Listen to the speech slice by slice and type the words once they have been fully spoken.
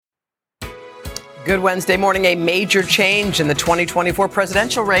Good Wednesday morning. A major change in the 2024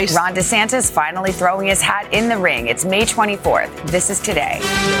 presidential race. Ron DeSantis finally throwing his hat in the ring. It's May 24th. This is Today.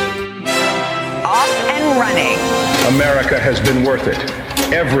 Off and running. America has been worth it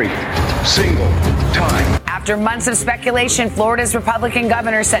every single time. After months of speculation, Florida's Republican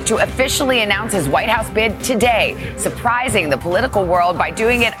governor set to officially announce his White House bid today, surprising the political world by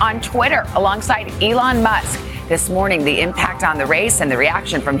doing it on Twitter alongside Elon Musk. This morning, the impact on the race and the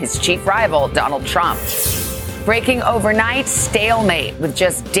reaction from his chief rival, Donald Trump. Breaking overnight, stalemate. With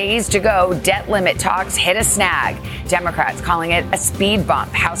just days to go, debt limit talks hit a snag. Democrats calling it a speed bump.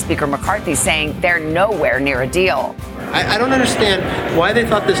 House Speaker McCarthy saying they're nowhere near a deal. I don't understand why they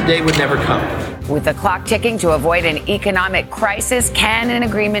thought this day would never come. With the clock ticking to avoid an economic crisis, can an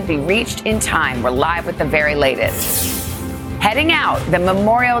agreement be reached in time? We're live with the very latest. Heading out, the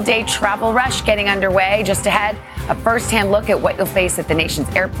Memorial Day travel rush getting underway. Just ahead, a first-hand look at what you'll face at the nation's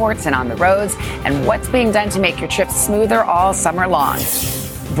airports and on the roads, and what's being done to make your trips smoother all summer long.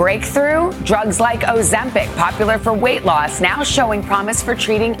 Breakthrough, drugs like Ozempic, popular for weight loss, now showing promise for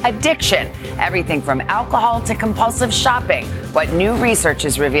treating addiction. Everything from alcohol to compulsive shopping. What new research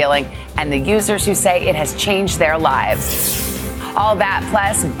is revealing, and the users who say it has changed their lives. All that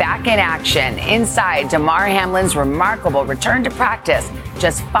plus back in action inside Damar Hamlin's remarkable return to practice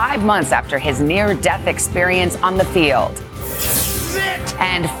just 5 months after his near-death experience on the field.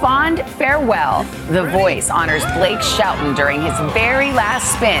 And fond farewell. The Voice honors Blake Shelton during his very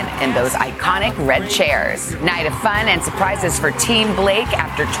last spin in those iconic red chairs. Night of fun and surprises for Team Blake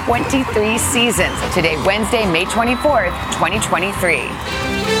after 23 seasons. Today, Wednesday, May 24th, 2023.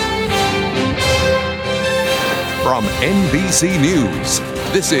 From NBC News,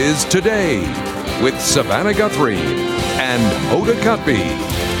 this is Today with Savannah Guthrie and Hoda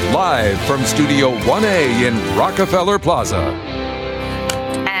Kotb, live from Studio 1A in Rockefeller Plaza.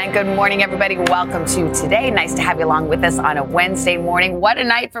 Good morning, everybody. Welcome to Today. Nice to have you along with us on a Wednesday morning. What a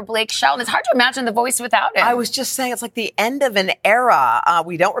night for Blake Shelton. It's hard to imagine The Voice without him. I was just saying it's like the end of an era.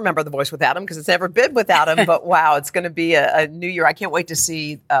 We don't remember The Voice without him because it's never been without him. But wow, it's going to be a new year. I can't wait to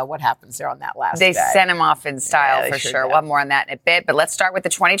see what happens there on that last day. They sent him off in style for sure. We'll have more on that in a bit. But let's start with the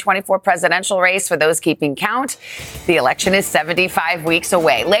 2024 presidential race for those keeping count. The election is 75 weeks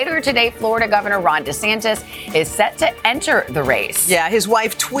away. Later today, Florida Governor Ron DeSantis is set to enter the race. Yeah, his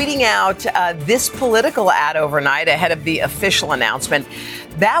wife tweeting out this political ad overnight ahead of the official announcement.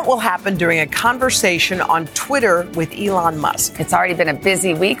 That will happen during a conversation on Twitter with Elon Musk. It's already been a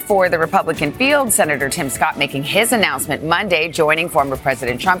busy week for the Republican field. Senator Tim Scott making his announcement Monday, joining former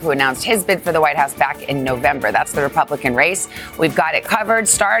President Trump, who announced his bid for the White House back in November. That's the Republican race. We've got it covered,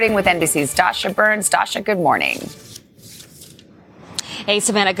 starting with NBC's Dasha Burns. Dasha, good morning. Hey,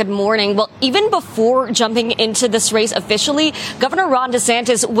 Savannah, good morning. Well, even before jumping into this race officially, Governor Ron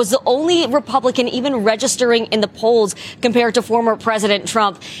DeSantis was the only Republican even registering in the polls compared to former President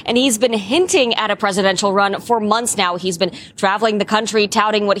Trump. And he's been hinting at a presidential run for months now. He's been traveling the country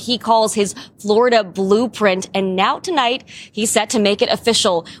touting what he calls his Florida blueprint. And now tonight, he's set to make it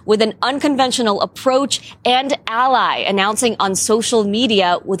official with an unconventional approach and ally, announcing on social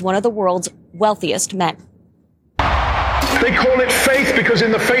media with one of the world's wealthiest men. They call it faith because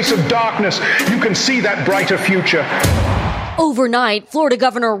in the face of darkness, you can see that brighter future. Overnight, Florida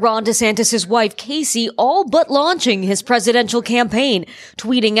Governor Ron DeSantis' wife, Casey, all but launching his presidential campaign,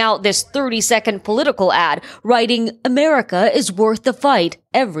 tweeting out this 30-second political ad, writing, "America is worth the fight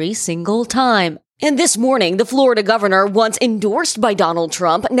every single time." And this morning, the Florida governor, once endorsed by Donald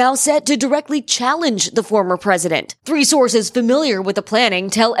Trump, now set to directly challenge the former president. 3 sources familiar with the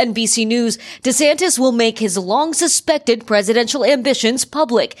planning tell NBC News DeSantis will make his long-suspected presidential ambitions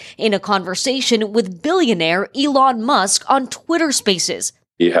public in a conversation with billionaire Elon Musk on Twitter Spaces.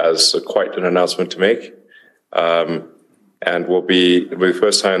 He has quite an announcement to make, and will be the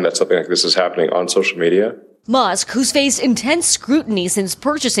first time that something like this is happening on social media. Musk, who's faced intense scrutiny since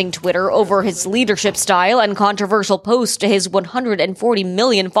purchasing Twitter over his leadership style and controversial posts to his 140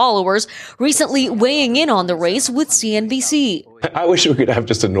 million followers, recently weighing in on the race with CNBC. I wish we could have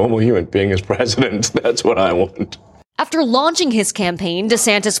just a normal human being as president. That's what I want. After launching his campaign,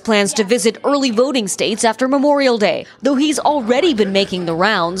 DeSantis plans to visit early voting states after Memorial Day, though he's already been making the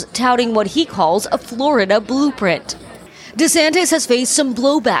rounds, touting what he calls a Florida blueprint. DeSantis has faced some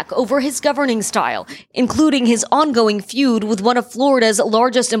blowback over his governing style, including his ongoing feud with one of Florida's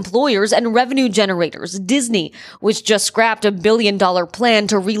largest employers and revenue generators, Disney, which just scrapped a $1 billion plan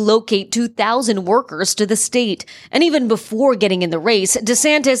to relocate 2,000 workers to the state. And even before getting in the race,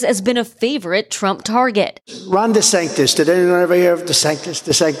 DeSantis has been a favorite Trump target. Ron DeSantis, did anyone ever hear of DeSantis,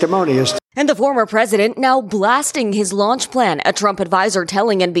 the sanctimonious? And the former president now blasting his launch plan. A Trump advisor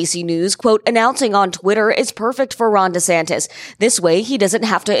telling NBC News, quote, announcing on Twitter is perfect for Ron DeSantis. This way he doesn't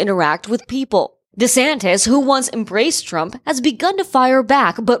have to interact with people. DeSantis, who once embraced Trump, has begun to fire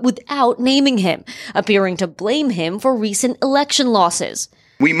back, but without naming him, appearing to blame him for recent election losses.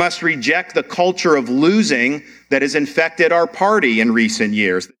 We must reject the culture of losing that has infected our party in recent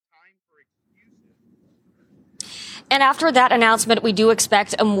years. And after that announcement, we do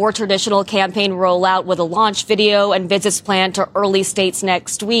expect a more traditional campaign rollout with a launch video and visits planned to early states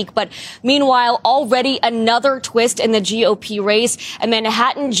next week. But meanwhile, already another twist in the GOP race. A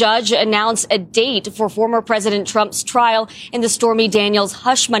Manhattan judge announced a date for former President Trump's trial in the Stormy Daniels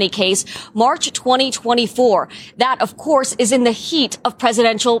hush money case, March 2024. That, of course, is in the heat of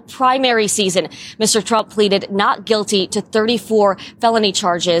presidential primary season. Mr. Trump pleaded not guilty to 34 felony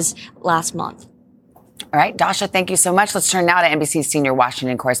charges last month. All right, Dasha, thank you so much. Let's turn now to NBC's senior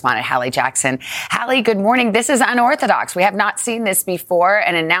Washington correspondent, Hallie Jackson. Hallie, good morning. This is unorthodox. We have not seen this before.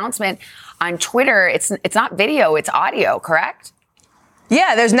 An announcement on Twitter. It's not video, it's audio, correct?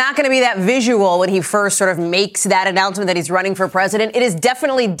 Yeah, there's not going to be that visual when he first sort of makes that announcement that he's running for president. It is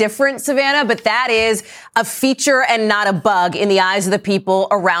definitely different, Savannah, but that is a feature and not a bug in the eyes of the people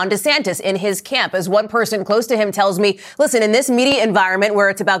around DeSantis in his camp. As one person close to him tells me, listen, in this media environment where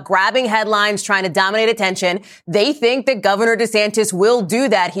it's about grabbing headlines, trying to dominate attention, they think that Governor DeSantis will do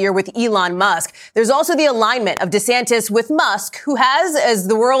that here with Elon Musk. There's also the alignment of DeSantis with Musk, who has, as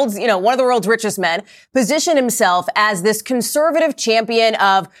the world's, one of the world's richest men, positioned himself as this conservative champion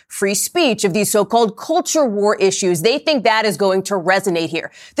of free speech, of these so-called culture war issues. They think that is going to resonate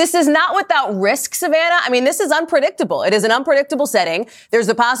here. This is not without risk, Savannah. I mean, this is unpredictable. It is an unpredictable setting. There's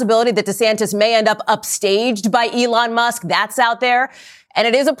the possibility that DeSantis may end up upstaged by Elon Musk. That's out there. And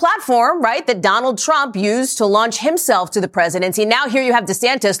it is a platform, right, that Donald Trump used to launch himself to the presidency. Now here you have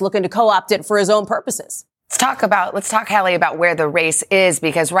DeSantis looking to co-opt it for his own purposes. Let's talk, Hallie, about where the race is,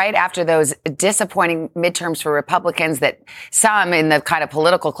 because right after those disappointing midterms for Republicans that some in the kind of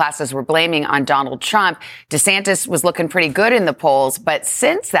political classes were blaming on Donald Trump, DeSantis was looking pretty good in the polls. But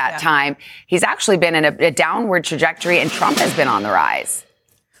since that time, he's actually been in a downward trajectory, and Trump has been on the rise.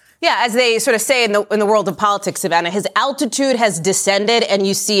 Yeah, as they sort of say in the world of politics, Savannah, his altitude has descended, and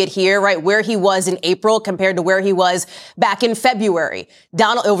you see it here, right, where he was in April compared to where he was back in February.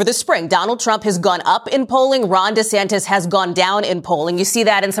 Over the spring, Donald Trump has gone up in polling. Ron DeSantis has gone down in polling. You see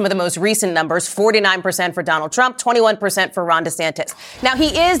that in some of the most recent numbers, 49% for Donald Trump, 21% for Ron DeSantis. Now,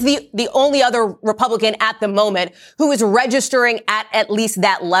 he is the only other Republican at the moment who is registering at least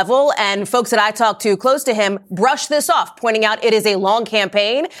that level. And folks that I talked to close to him brush this off, pointing out it is a long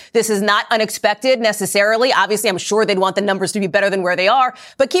campaign. This is not unexpected necessarily. Obviously, I'm sure they'd want the numbers to be better than where they are.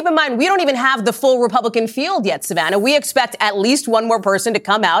 But keep in mind, we don't even have the full Republican field yet, Savannah. We expect at least one more person to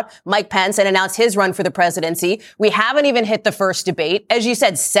come out, Mike Pence, and announce his run for the presidency. We haven't even hit the first debate. As you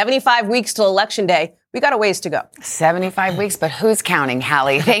said, 75 weeks till Election Day. We got a ways to go. 75 weeks, but who's counting,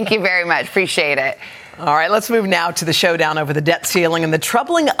 Hallie? Thank you very much. Appreciate it. All right, let's move now to the showdown over the debt ceiling and the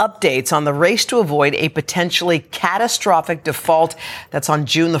troubling updates on the race to avoid a potentially catastrophic default that's on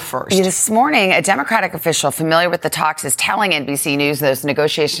June the 1st. This morning, a Democratic official familiar with the talks is telling NBC News those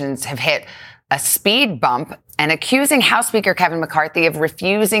negotiations have hit a speed bump and accusing House Speaker Kevin McCarthy of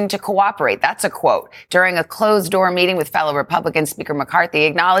refusing to cooperate. That's a quote. During a closed-door meeting with fellow Republicans, Speaker McCarthy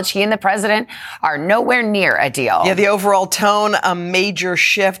acknowledged he and the president are nowhere near a deal. Yeah, the overall tone, a major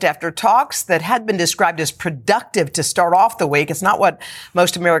shift after talks that had been described as productive to start off the week. It's not what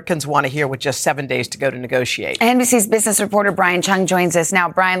most Americans want to hear with just 7 days to go to negotiate. NBC's business reporter Brian Chung joins us now.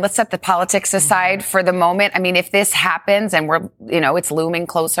 Brian, let's set the politics aside for the moment. I mean, if this happens and it's looming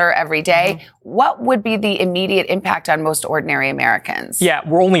closer every day, what would be the immediate impact on most ordinary Americans? Yeah,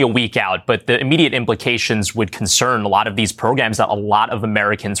 we're only a week out, but the immediate implications would concern a lot of these programs that a lot of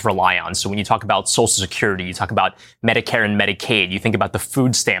Americans rely on. So when you talk about Social Security, you talk about Medicare and Medicaid, you think about the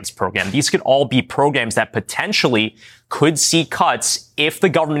food stamps program. These could all be programs that potentially could see cuts if the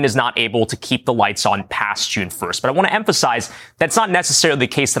government is not able to keep the lights on past June 1st. But I want to emphasize that's not necessarily the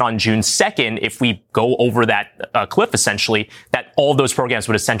case that on June 2nd, if we go over that cliff, essentially, that all of those programs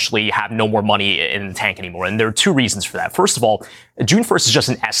would essentially have no more money in the tank anymore. And there are two reasons for that. First of all, June 1st is just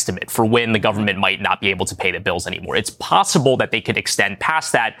an estimate for when the government might not be able to pay the bills anymore. It's possible that they could extend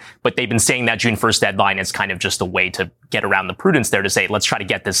past that, but they've been saying that June 1st deadline is kind of just a way to get around the prudence there to say, let's try to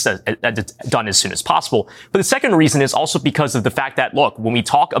get this done as soon as possible. But the second reason is also because of the fact that, look, when we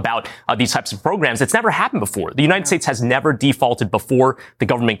talk about these types of programs, it's never happened before. The United States has never defaulted before. The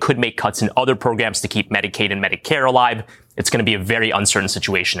government could make cuts in other programs to keep Medicaid and Medicare alive. it's going to be a very uncertain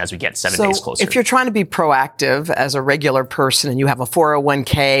situation as we get 7 days closer. If you're trying to be proactive as a regular person and you have a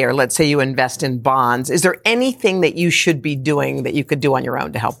 401k, or let's say you invest in bonds, is there anything that you should be doing that you could do on your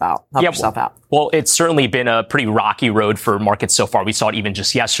own to help yourself out? Well, it's certainly been a pretty rocky road for markets so far. We saw it even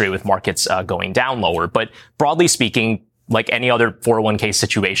just yesterday with markets going down lower. But broadly speaking, like any other 401k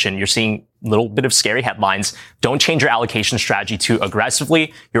situation, you're seeing a little bit of scary headlines. Don't change your allocation strategy too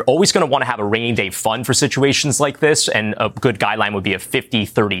aggressively. You're always going to want to have a rainy day fund for situations like this. And a good guideline would be a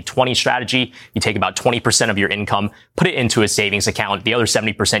 50-30-20 strategy. You take about 20% of your income, put it into a savings account. The other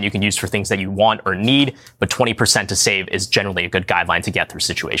 70% you can use for things that you want or need, but 20% to save is generally a good guideline to get through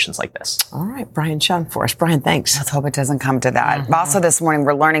situations like this. All right, Brian Chung for us. Brian, thanks. Let's hope it doesn't come to that. Also this morning,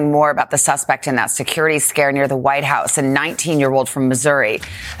 we're learning more about the suspect in that security scare near the White House, a 19-year-old from Missouri,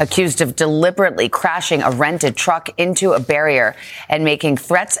 accused of deliberately crashing a rented truck into a barrier and making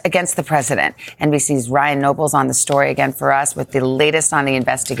threats against the president. NBC's Ryan Noble's on the story again for us with the latest on the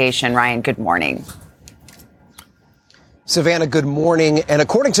investigation. Ryan, good morning. Savannah, good morning. And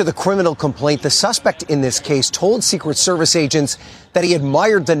according to the criminal complaint, the suspect in this case told Secret Service agents that he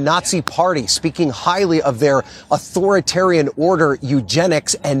admired the Nazi Party, speaking highly of their authoritarian order,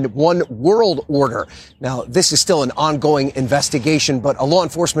 eugenics, and one world order. Now, this is still an ongoing investigation, but a law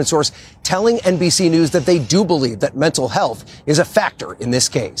enforcement source telling NBC News that they do believe that mental health is a factor in this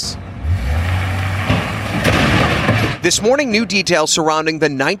case. This morning, new details surrounding the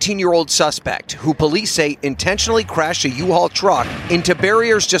 19-year-old suspect, who police say intentionally crashed a U-Haul truck into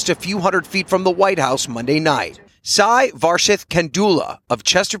barriers just a few hundred feet from the White House Monday night. Sai Varshith Kandula of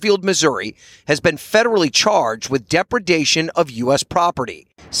Chesterfield, Missouri, has been federally charged with depredation of U.S. property.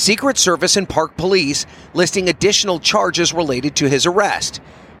 Secret Service and Park Police listing additional charges related to his arrest,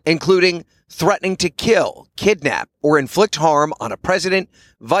 including threatening to kill, kidnap, or inflict harm on a president,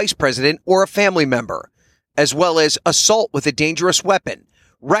 vice president, or a family member, as well as assault with a dangerous weapon,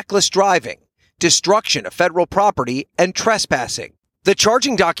 reckless driving, destruction of federal property, and trespassing. The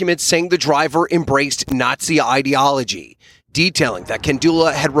charging documents saying the driver embraced Nazi ideology, detailing that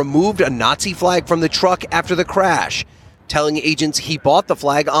Kandula had removed a Nazi flag from the truck after the crash, telling agents he bought the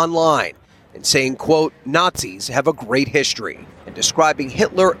flag online, and saying, quote, Nazis have a great history, and describing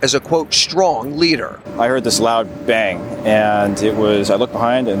Hitler as a, quote, strong leader. I heard this loud bang, and I looked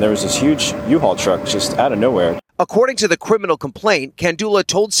behind, and there was this huge U-Haul truck just out of nowhere. According to the criminal complaint, Kandula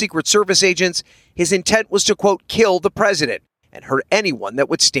told Secret Service agents his intent was to, quote, kill the president and hurt anyone that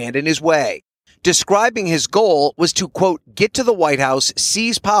would stand in his way. Describing his goal was to, quote, get to the White House,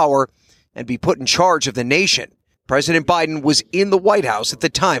 seize power, and be put in charge of the nation. President Biden was in the White House at the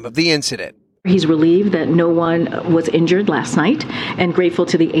time of the incident. He's relieved that no one was injured last night and grateful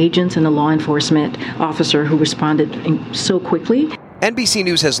to the agents and the law enforcement officer who responded so quickly. NBC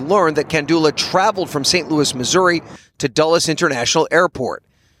News has learned that Kandula traveled from St. Louis, Missouri to Dulles International Airport.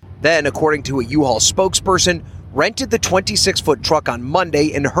 Then, according to a U-Haul spokesperson, rented the 26-foot truck on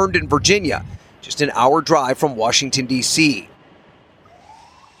Monday in Herndon, Virginia, just an hour drive from Washington, D.C.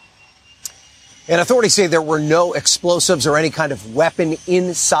 And authorities say there were no explosives or any kind of weapon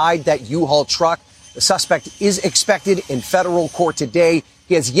inside that U-Haul truck. The suspect is expected in federal court today.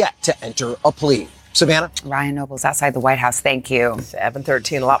 He has yet to enter a plea. Savannah? Ryan Noble's outside the White House. Thank you.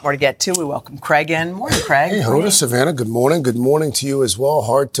 7:13, a lot more to get to. We welcome Craig in. Morning, Craig. Hey, Hoda, Savannah, good morning. Good morning to you as well.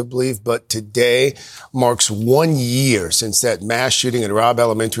 Hard to believe, but today marks 1 year since that mass shooting at Robb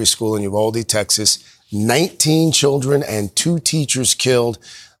Elementary School in Uvalde, Texas. 19 children and 2 teachers killed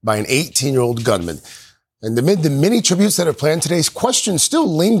by an 18-year-old gunman. And amid the many tributes that are planned today, questions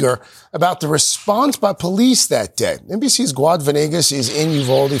still linger about the response by police that day. NBC's Guad Venegas is in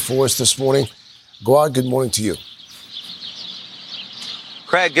Uvalde for us this morning. Guad, good morning to you.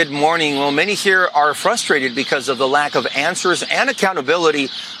 Craig, good morning. Well, many here are frustrated because of the lack of answers and accountability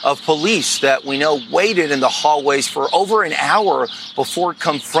of police that we know waited in the hallways for over an hour before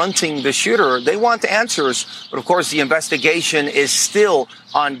confronting the shooter. They want answers, but of course the investigation is still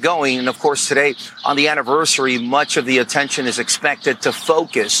ongoing. And of course today on the anniversary, much of the attention is expected to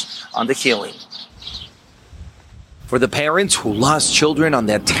focus on the healing. For the parents who lost children on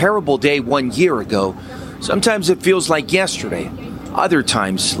that terrible day 1 year ago, sometimes it feels like yesterday, other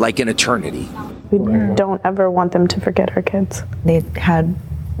times like an eternity. We don't ever want them to forget our kids. They had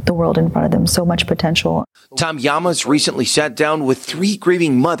the world in front of them, so much potential. Tom Llamas recently sat down with 3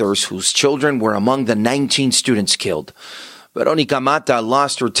 grieving mothers whose children were among the 19 students killed. Veronica Mata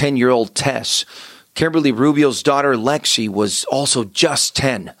lost her 10-year-old Tess. Kimberly Rubio's daughter, Lexi, was also just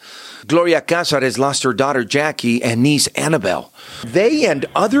 10. Gloria Cázares lost her daughter, Jackie, and niece, Annabelle. They and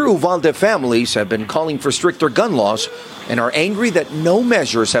other Uvalde families have been calling for stricter gun laws and are angry that no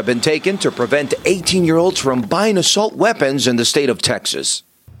measures have been taken to prevent 18-year-olds from buying assault weapons in the state of Texas.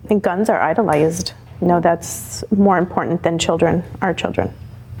 I think guns are idolized. That's more important than children, our children.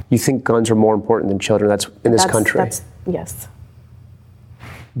 You think guns are more important than children? That's in this country? Yes.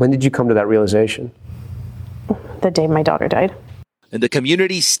 When did you come to that realization? The day my daughter died. And the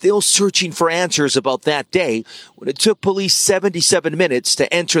community's still searching for answers about that day when it took police 77 minutes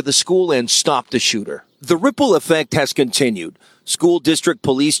to enter the school and stop the shooter. The ripple effect has continued. School District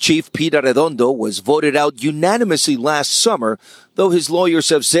Police Chief Pete Arredondo was voted out unanimously last summer, though his lawyers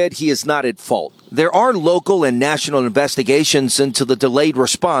have said he is not at fault. There are local and national investigations into the delayed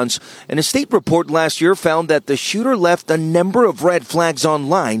response, and a state report last year found that the shooter left a number of red flags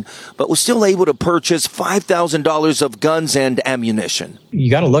online, but was still able to purchase $5,000 of guns and ammunition. You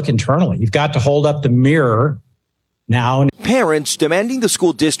got to look internally. You've got to hold up the mirror now. Parents demanding the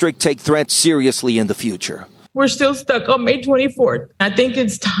school district take threats seriously in the future. We're still stuck on May 24th. I think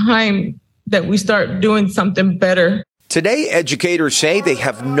it's time that we start doing something better. Today, educators say they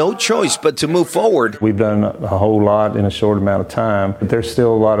have no choice but to move forward. We've done a whole lot in a short amount of time, but there's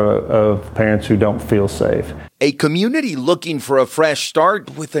still a lot of parents who don't feel safe. A community looking for a fresh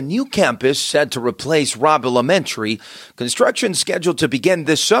start with a new campus set to replace Robb Elementary. Construction scheduled to begin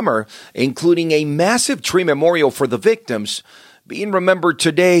this summer, including a massive tree memorial for the victims, being remembered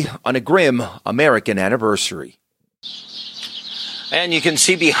today on a grim American anniversary. And you can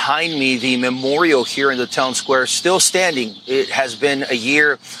see behind me the memorial here in the town square still standing. It has been a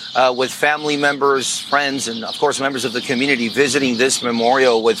year with family members, friends, and of course members of the community visiting this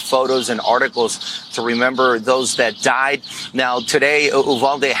memorial with photos and articles to remember those that died. Now today,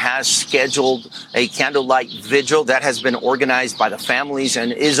 Uvalde has scheduled a candlelight vigil that has been organized by the families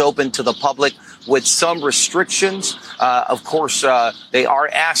and is open to the public with some restrictions. Of course, they are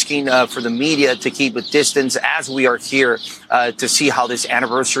asking for the media to keep a distance as we are here to see how this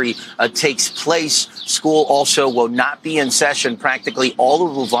anniversary takes place. School also will not be in session. Practically all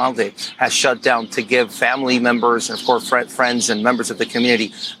of Uvalde has shut down to give family members and, of course, friends and members of the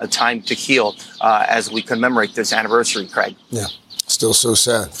community a time to heal as we commemorate this anniversary, Craig. Yeah. Still so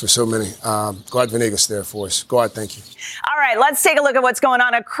sad for so many. Gawad Venegas there for us. Gawad, thank you. All right, let's take a look at what's going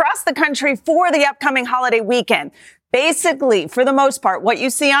on across the country for the upcoming holiday weekend. Basically, for the most part, what you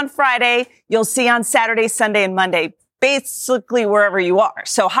see on Friday, you'll see on Saturday, Sunday, and Monday. Basically wherever you are.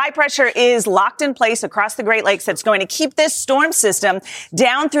 So high pressure is locked in place across the Great Lakes. That's going to keep this storm system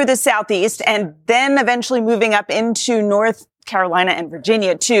down through the southeast and then eventually moving up into North Carolina and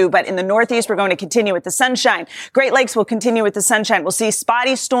Virginia too. But in the Northeast, we're going to continue with the sunshine. Great Lakes will continue with the sunshine. We'll see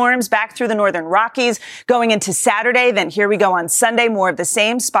spotty storms back through the northern Rockies going into Saturday. Then here we go on Sunday, more of the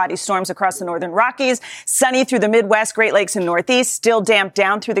same spotty storms across the northern Rockies, sunny through the Midwest, Great Lakes and Northeast, still damp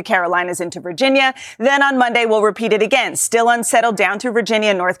down through the Carolinas into Virginia. Then on Monday, we'll repeat it again. Still unsettled down through Virginia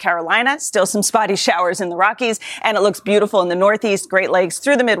and North Carolina, still some spotty showers in the Rockies, and it looks beautiful in the Northeast, Great Lakes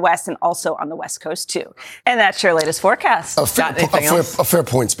through the Midwest and also on the West Coast too. And that's your latest forecast. A fair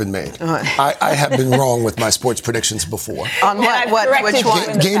point's been made. I have been wrong with my sports predictions before. On what? Which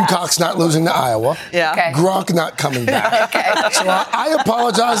one? Gamecocks not losing to Iowa. Yeah. Okay. Gronk not coming back. Okay. So I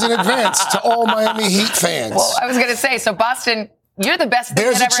apologize in advance to all Miami Heat fans. Well, I was going to say, so Boston, you're the best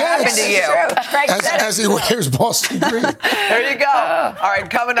thing that ever happened to you. As he wears Boston green. There you go. All right,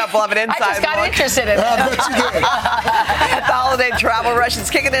 coming up, we'll have an inside I just got interested in it. I bet you did. The holiday travel rush is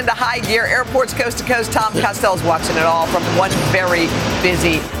kicking into high gear. Airports coast to coast. Tom Costello's watching it all from one very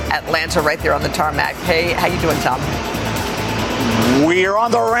busy Atlanta right there on the tarmac. Hey, how you doing, Tom? We're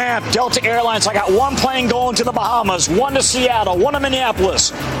on the ramp. Delta Airlines, I got one plane going to the Bahamas, one to Seattle, one to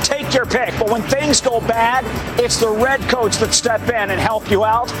Minneapolis. Take your pick. But when things go bad, it's the Redcoats that step in and help you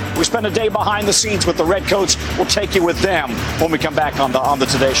out. We spend a day behind the scenes with the Redcoats. We'll take you with them when we come back on the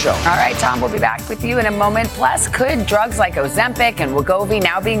Today Show. All right, Tom, we'll be back with you in a moment. Plus, could drugs like Ozempic and Wegovy,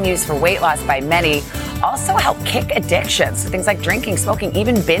 now being used for weight loss by many, also help kick addictions? Things like drinking, smoking,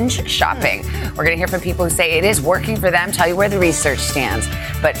 even binge shopping. We're going to hear from people who say it is working for them, tell you where the research stands.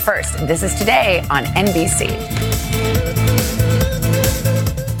 But first, this is Today on NBC.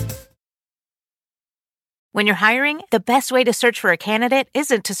 When you're hiring, the best way to search for a candidate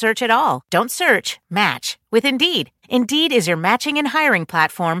isn't to search at all. Don't search, match with Indeed. Indeed is your matching and hiring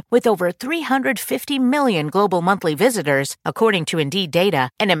platform with over 350 million global monthly visitors, according to Indeed data,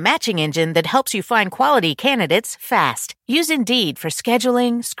 and a matching engine that helps you find quality candidates fast. Use Indeed for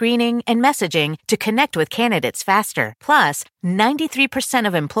scheduling, screening, and messaging to connect with candidates faster. Plus, 93%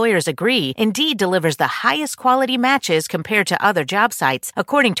 of employers agree Indeed delivers the highest quality matches compared to other job sites,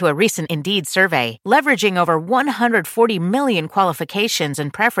 according to a recent Indeed survey. Leveraging over 140 million qualifications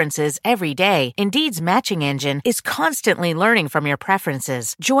and preferences every day, Indeed's matching engine is constantly learning from your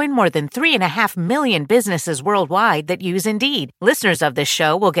preferences. Join more than 3.5 million businesses worldwide that use Indeed. Listeners of this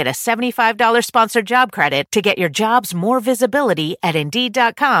show will get a $75 sponsored job credit to get your jobs more visibility at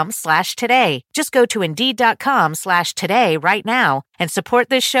Indeed.com/today. Just go to Indeed.com/today right now and support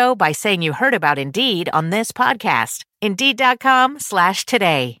this show by saying you heard about Indeed on this podcast.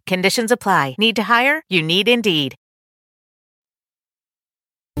 Indeed.com/today. Conditions apply. Need to hire? You need Indeed.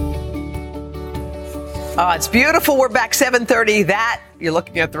 Oh, it's beautiful. We're back 7:30. You're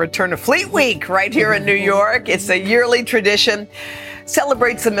looking at the return of Fleet Week right here in New York. It's a yearly tradition.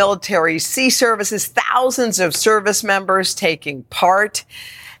 Celebrates the military sea services, thousands of service members taking part.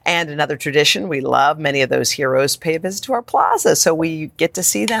 And another tradition we love, many of those heroes pay a visit to our plaza, so we get to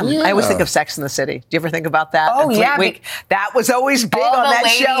see them. Yeah. I always think of Sex and the City. Do you ever think about that? Oh, yeah. Week? That was always big on that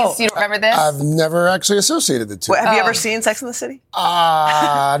ladies, show. You don't remember this? I've never actually associated the two. Have you ever seen Sex and the City?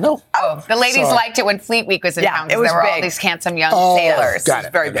 No. Oh, the ladies liked it when Fleet Week was in town because there were all these handsome young sailors. Got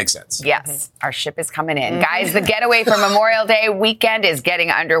it. Very that makes sense. Yes, our ship is coming in. Guys, the getaway for Memorial Day weekend is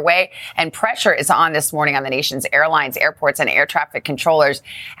getting underway, and pressure is on this morning on the nation's airlines, airports, and air traffic controllers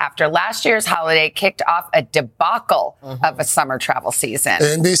after last year's holiday kicked off a debacle of a summer travel season.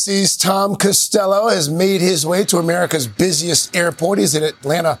 NBC's Tom Costello has made his way to America's busiest airport. He's at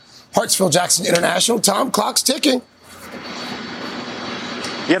Atlanta Hartsfield-Jackson International. Tom, clock's ticking.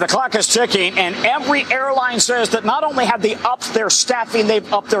 Yeah, the clock is ticking, and every airline says that not only have they upped their staffing,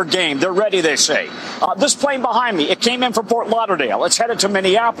 they've upped their game. They're ready, they say. This plane behind me, it came in from Fort Lauderdale. It's headed to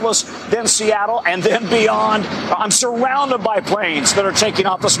Minneapolis, then Seattle, and then beyond. I'm surrounded by planes that are taking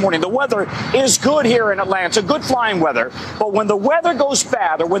off this morning. The weather is good here in Atlanta, good flying weather. But when the weather goes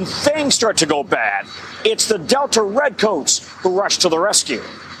bad, or when things start to go bad, it's the Delta Redcoats who rush to the rescue.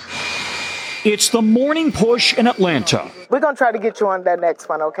 It's the morning push in Atlanta. We're going to try to get you on that next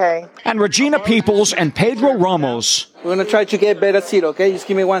one, okay? And Regina Peoples and Pedro Ramos. We're going to try to get better seat, okay? Just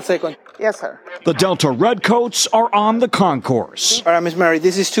give me 1 second. Yes, sir. The Delta Redcoats are on the concourse. All right, Miss Mary,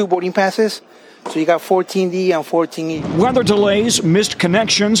 this is 2 boarding passes. So you got 14D and 14E. Weather delays, missed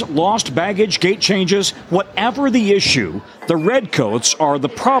connections, lost baggage, gate changes, whatever the issue, the Redcoats are the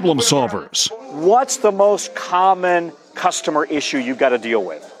problem solvers. What's the most common customer issue you've got to deal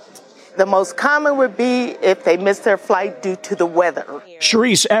with? The most common would be if they miss their flight due to the weather.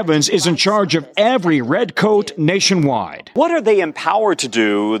 Sharice Evans is in charge of every Redcoat nationwide. What are they empowered to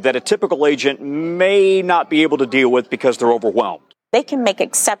do that a typical agent may not be able to deal with because they're overwhelmed? They can make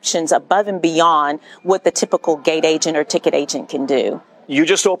exceptions above and beyond what the typical gate agent or ticket agent can do. You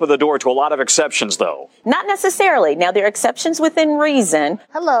just opened the door to a lot of exceptions, though. Not necessarily. Now, there are exceptions within reason.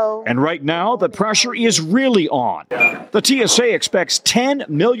 Hello. And right now, the pressure is really on. The TSA expects 10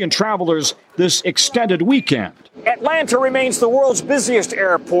 million travelers this extended weekend. Atlanta remains the world's busiest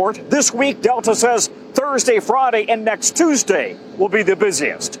airport. This week, Delta says Thursday, Friday, and next Tuesday will be the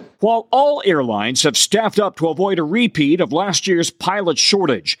busiest. While all airlines have staffed up to avoid a repeat of last year's pilot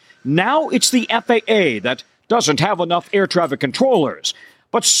shortage, now it's the FAA that doesn't have enough air traffic controllers.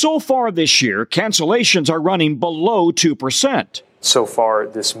 But so far this year, cancellations are running below 2%. So far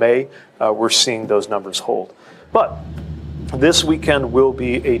this May, we're seeing those numbers hold. But this weekend will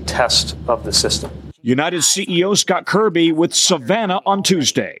be a test of the system. United CEO Scott Kirby with Savannah on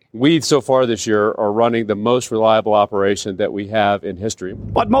Tuesday. We, so far this year, are running the most reliable operation that we have in history.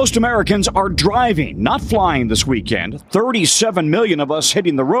 But most Americans are driving, not flying this weekend. 37 million of us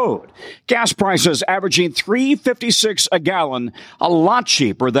hitting the road. Gas prices averaging $3.56 a gallon, a lot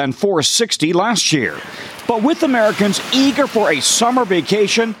cheaper than $4.60 last year. But with Americans eager for a summer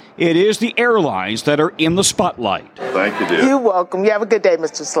vacation, it is the airlines that are in the spotlight. Thank you, dear. You're welcome. You have a good day,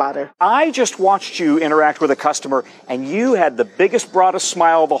 Mr. Slaughter. I just watched you interact with a customer, and you had the biggest, broadest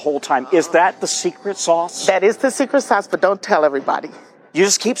smile the whole time. Is that the secret sauce? That is the secret sauce, but don't tell everybody. You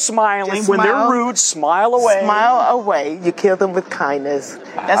just keep smiling. Just when smile. They're rude, smile away. Smile away. You kill them with kindness.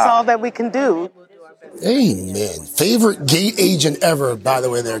 That's all that we can do. Amen. Favorite gate agent ever, by the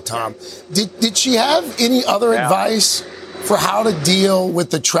way there, Tom. Did she have any other advice for how to deal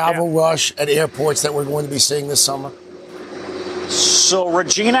with the travel rush at airports that we're going to be seeing this summer? So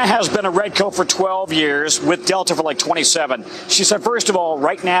Regina has been a Redcoat for 12 years, with Delta for like 27. She said, first of all,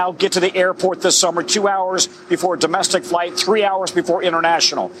 right now, get to the airport this summer 2 hours before domestic flight, 3 hours before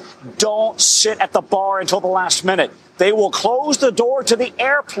international. Don't sit at the bar until the last minute. They will close the door to the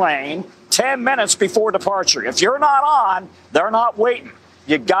airplane 10 minutes before departure. If you're not on, they're not waiting.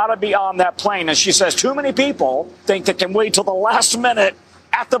 You got to be on that plane. And she says too many people think they can wait till the last minute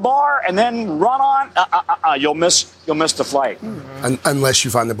at the bar and then run on. You'll miss the flight. Unless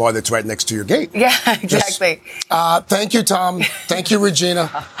you find the bar that's right next to your gate. Yeah, exactly. Thank you, Tom. Thank you, Regina.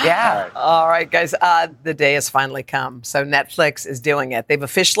 Yeah. All right, guys. The day has finally come. So Netflix is doing it. They've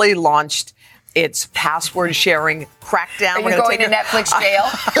officially launched its password sharing crackdown. Are you going to Netflix jail?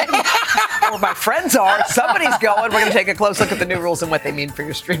 Or my friends are. Somebody's going. We're going to take a close look at the new rules and what they mean for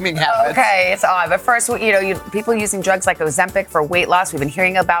your streaming habits. Okay, it's odd. But first, people using drugs like Ozempic for weight loss, we've been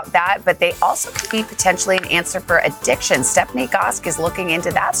hearing about that, but they also could be potentially an answer for addiction. Stephanie Gosk is looking into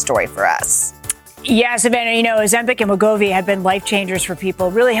that story for us. Yeah, Savannah, Ozempic and Wegovy have been life changers for people,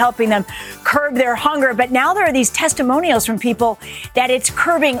 really helping them curb their hunger. But now there are these testimonials from people that it's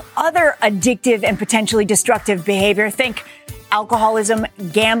curbing other addictive and potentially destructive behavior. Think alcoholism,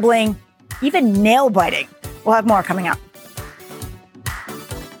 gambling, even nail biting. We'll have more coming up.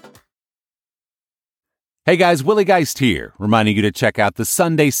 Hey guys, Willie Geist here, reminding you to check out the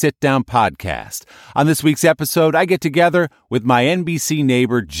Sunday Sit Down podcast. On this week's episode, I get together with my NBC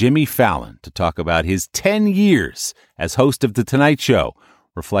neighbor, Jimmy Fallon, to talk about his 10 years as host of The Tonight Show,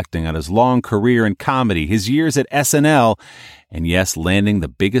 reflecting on his long career in comedy, his years at SNL, and yes, landing the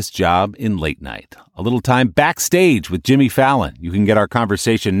biggest job in late night. A little time backstage with Jimmy Fallon. You can get our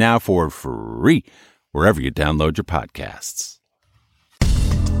conversation now for free, wherever you download your podcasts.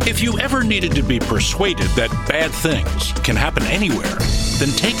 If you ever needed to be persuaded that bad things can happen anywhere, then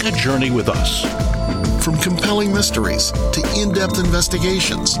take a journey with us. From compelling mysteries to in-depth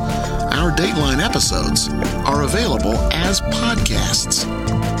investigations, our Dateline episodes are available as podcasts.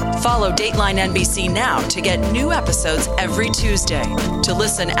 Follow Dateline NBC now to get new episodes every Tuesday. To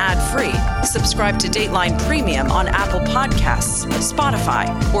listen ad-free, subscribe to Dateline Premium on Apple Podcasts, Spotify,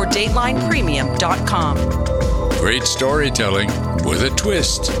 or DatelinePremium.com. Great storytelling with a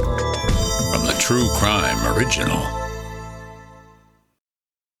twist from the True Crime Original.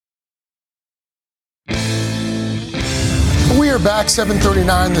 We are back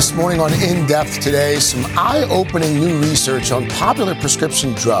 7:39 this morning on In Depth today. Some eye-opening new research on popular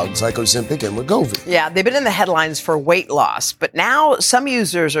prescription drugs like Ozempic and Wegovy. Yeah, they've been in the headlines for weight loss, but now some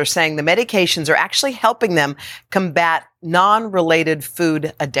users are saying the medications are actually helping them combat non-related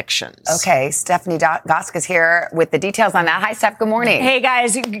food addictions. Okay, Stephanie Gosk is here with the details on that. Hi, Steph. Good morning. Hey,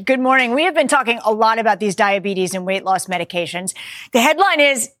 guys. Good morning. We have been talking a lot about these diabetes and weight loss medications. The headline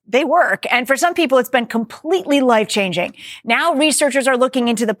is they work. And for some people, it's been completely life-changing. Now researchers are looking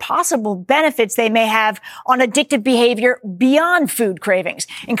into the possible benefits they may have on addictive behavior beyond food cravings,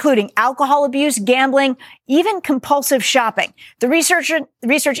 including alcohol abuse, gambling, even compulsive shopping. The research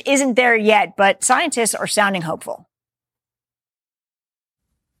isn't there yet, but scientists are sounding hopeful.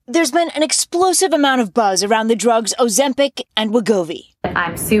 There's been an explosive amount of buzz around the drugs Ozempic and Wegovy.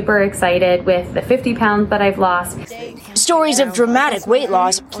 I'm super excited with the 50 pounds that I've lost. Stories of dramatic weight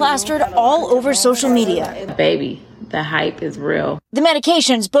loss plastered all over social media. Baby, the hype is real. The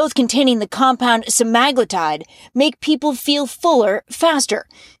medications, both containing the compound semaglutide, make people feel fuller faster.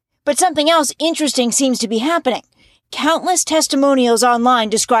 But something else interesting seems to be happening. Countless testimonials online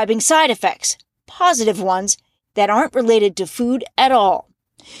describing side effects, positive ones, that aren't related to food at all.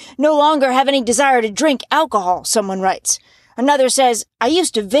 No longer have any desire to drink alcohol, someone writes. Another says, I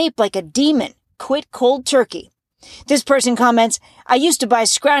used to vape like a demon, quit cold turkey. This person comments, I used to buy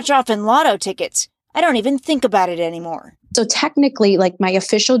scratch-off and lotto tickets. I don't even think about it anymore. So technically, my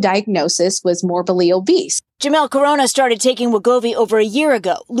official diagnosis was morbidly obese. Jamel Corona started taking Wegovy over a year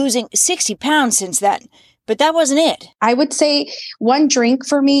ago, losing 60 pounds since then. But that wasn't it. I would say one drink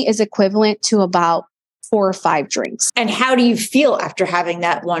for me is equivalent to about 4 or 5 drinks. And how do you feel after having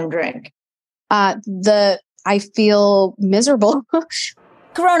that one drink? I feel miserable.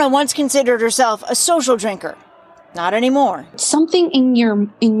 Corona once considered herself a social drinker. Not anymore. Something in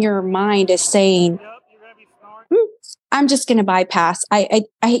your mind is saying, I'm just going to bypass.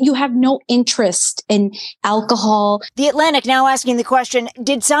 You have no interest in alcohol. The Atlantic now asking the question,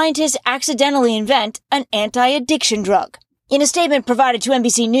 did scientists accidentally invent an anti-addiction drug? In a statement provided to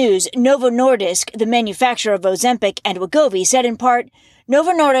NBC News, Novo Nordisk, the manufacturer of Ozempic and Wegovy, said in part,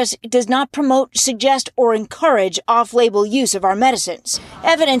 Novo Nordisk does not promote, suggest, or encourage off-label use of our medicines.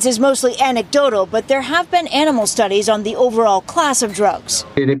 Evidence is mostly anecdotal, but there have been animal studies on the overall class of drugs.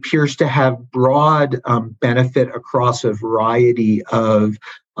 It appears to have broad benefit across a variety of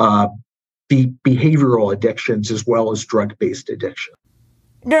behavioral addictions as well as drug-based addictions.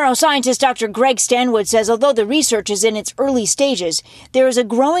 Neuroscientist Dr. Greg Stanwood says although the research is in its early stages, there is a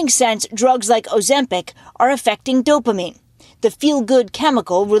growing sense drugs like Ozempic are affecting dopamine. the feel-good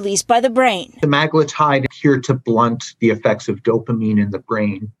chemical released by the brain. Semaglutide appeared to blunt the effects of dopamine in the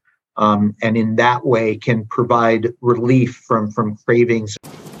brain, and in that way can provide relief from cravings.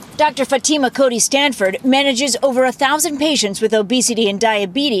 Dr. Fatima Cody Stanford manages over 1,000 patients with obesity and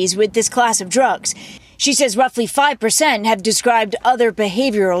diabetes with this class of drugs. She says roughly 5% have described other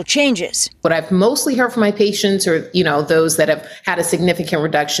behavioral changes. What I've mostly heard from my patients are, those that have had a significant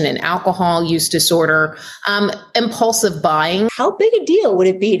reduction in alcohol use disorder, impulsive buying. How big a deal would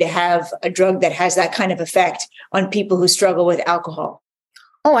it be to have a drug that has that kind of effect on people who struggle with alcohol?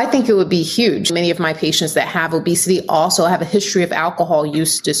 Oh, I think it would be huge. Many of my patients that have obesity also have a history of alcohol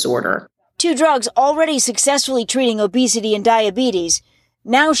use disorder. 2 drugs already successfully treating obesity and diabetes,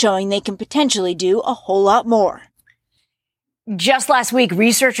 now showing they can potentially do a whole lot more. Just last week,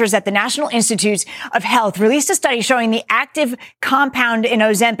 researchers at the National Institutes of Health released a study showing the active compound in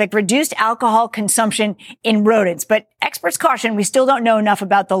Ozempic reduced alcohol consumption in rodents. But experts caution we still don't know enough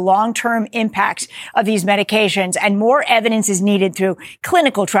about the long-term impacts of these medications, and more evidence is needed through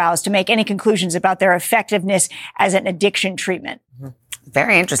clinical trials to make any conclusions about their effectiveness as an addiction treatment.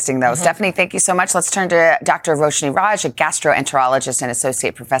 Very interesting, though. Stephanie, thank you so much. Let's turn to Dr. Roshni Raj, a gastroenterologist and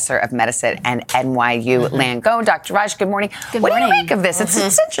associate professor of medicine at NYU Langone. Dr. Raj, good morning. Good morning. What do you make of this?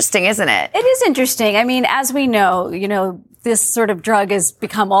 It's interesting, isn't it? It is interesting. I mean, as we know, this sort of drug has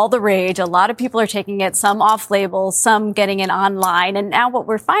become all the rage. A lot of people are taking it, some off-label, some getting it online. And now what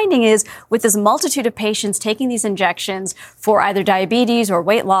we're finding is with this multitude of patients taking these injections for either diabetes or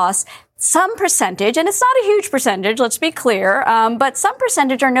weight loss, some percentage, and it's not a huge percentage, let's be clear, but some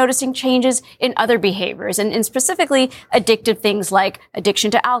percentage are noticing changes in other behaviors, and specifically addictive things like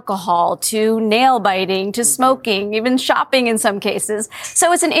addiction to alcohol, to nail biting, to smoking, even shopping in some cases.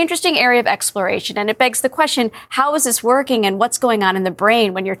 So it's an interesting area of exploration, and it begs the question, how is this working and what's going on in the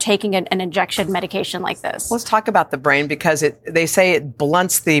brain when you're taking an injection medication like this? Let's talk about the brain, because they say it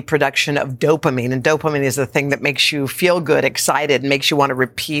blunts the production of dopamine, and dopamine is the thing that makes you feel good, excited, and makes you want to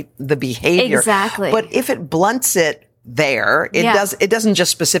repeat the behavior. Exactly. But if it blunts it it doesn't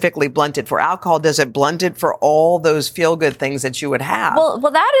just specifically blunt it for alcohol. Does it blunt it for all those feel-good things that you would have? Well,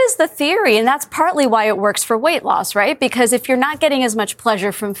 that is the theory, and that's partly why it works for weight loss, right? Because if you're not getting as much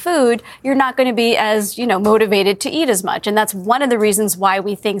pleasure from food, you're not going to be as, motivated to eat as much. And that's one of the reasons why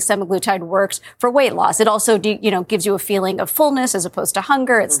we think semaglutide works for weight loss. It also, gives you a feeling of fullness as opposed to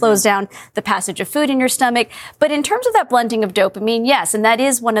hunger. It slows down the passage of food in your stomach. But in terms of that blunting of dopamine, yes, and that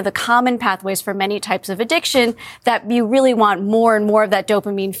is one of the common pathways for many types of addiction, that you really want more and more of that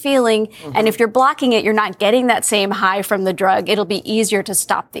dopamine feeling. And if you're blocking it, you're not getting that same high from the drug. It'll be easier to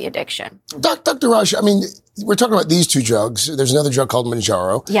stop the addiction. Dr. Raj, we're talking about these 2 drugs. There's another drug called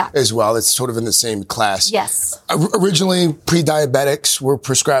Mounjaro as well. It's sort of in the same class. Yes. Originally, pre-diabetics were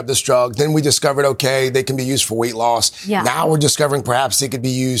prescribed this drug. Then we discovered, they can be used for weight loss. Yeah. Now we're discovering perhaps they could be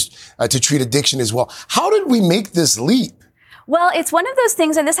used to treat addiction as well. How did we make this leap? Well, it's one of those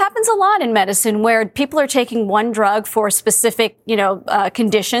things, and this happens a lot in medicine, where people are taking one drug for a specific,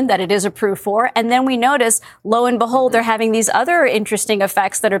 condition that it is approved for. And then we notice, lo and behold, they're having these other interesting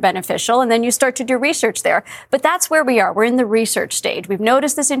effects that are beneficial. And then you start to do research there. But that's where we are. We're in the research stage. We've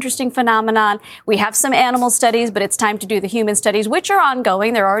noticed this interesting phenomenon. We have some animal studies, but it's time to do the human studies, which are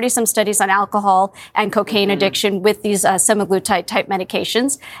ongoing. There are already some studies on alcohol and cocaine addiction with these semaglutide type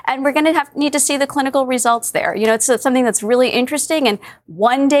medications. And we're going to need to see the clinical results there. It's something that's really interesting and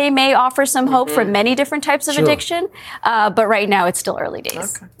one day may offer some hope for many different types of addiction. But right now it's still early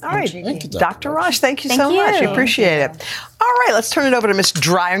days. Okay. All right. Thank you, Dr. Raj, thank you so much. We appreciate it. All right, let's turn it over to Miss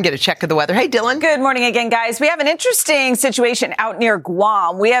Dryer and get a check of the weather. Hey, Dylan. Good morning again, guys. We have an interesting situation out near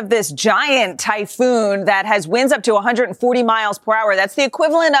Guam. We have this giant typhoon that has winds up to 140 miles per hour. That's the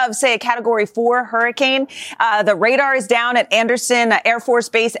equivalent of, say, a Category 4 hurricane. The radar is down at Andersen Air Force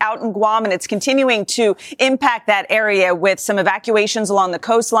Base out in Guam, and it's continuing to impact that area with some evacuations along the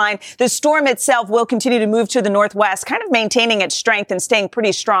coastline. The storm itself will continue to move to the northwest, kind of maintaining its strength and staying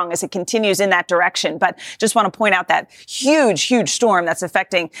pretty strong as it continues in that direction. But just want to point out that huge storm that's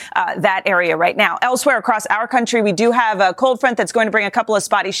affecting that area right now. Elsewhere across our country, we do have a cold front that's going to bring a couple of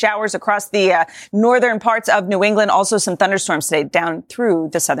spotty showers across the northern parts of New England. Also some thunderstorms today down through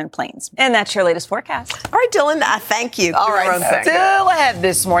the southern plains. And that's your latest forecast. All right, Dylan, thank you. All right, still ahead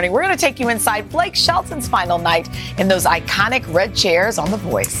this morning. We're going to take you inside Blake Shelton's final night in those iconic red chairs on The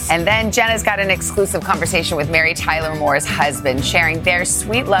Voice. And then Jenna's got an exclusive conversation with Mary Tyler Moore's husband, sharing their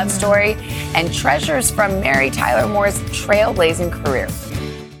sweet love story and treasures from Mary Tyler Moore's trailblazing career.